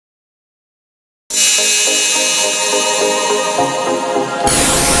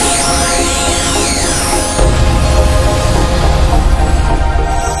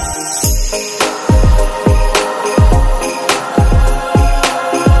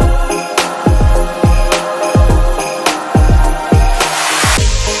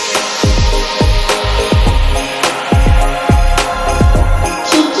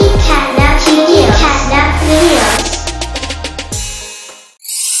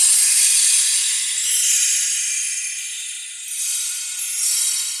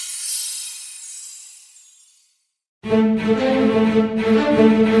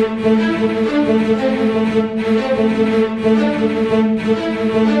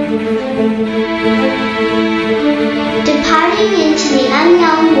Departing into the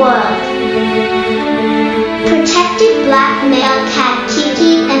unknown world. Protected black male cat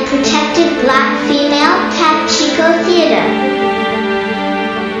Kiki and protected black female cat Chico Theater.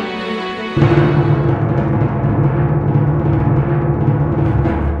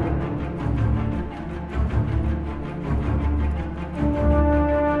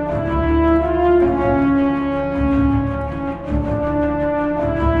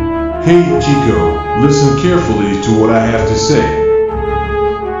 Hey Chico, listen carefully to what I have to say.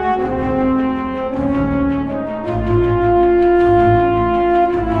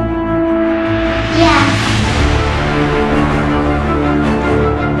 Yeah.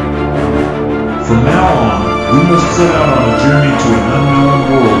 From now on, we must set out on a journey to an unknown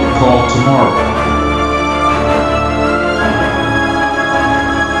world called tomorrow.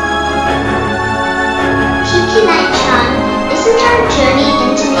 Isn't our journey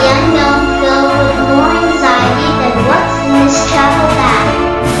into the unknown filled with more anxiety than what's in this travel bag?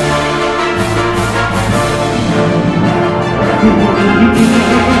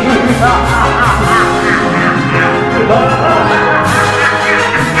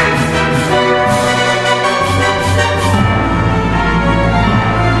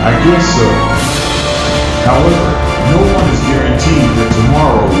 I guess so. However, no one is guaranteed that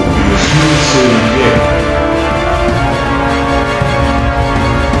tomorrow will be a smooth sailing day.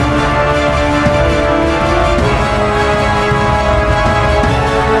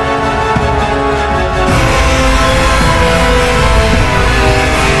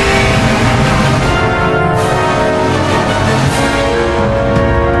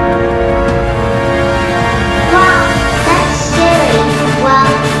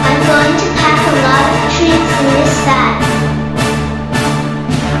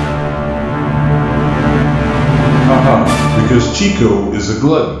 Because Chico is a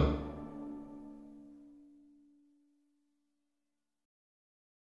glutton.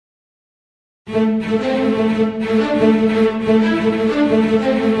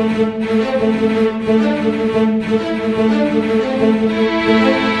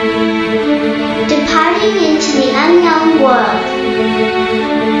 Departing into the unknown world.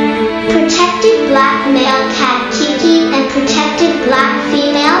 Protected black male cat Kiki and protected black female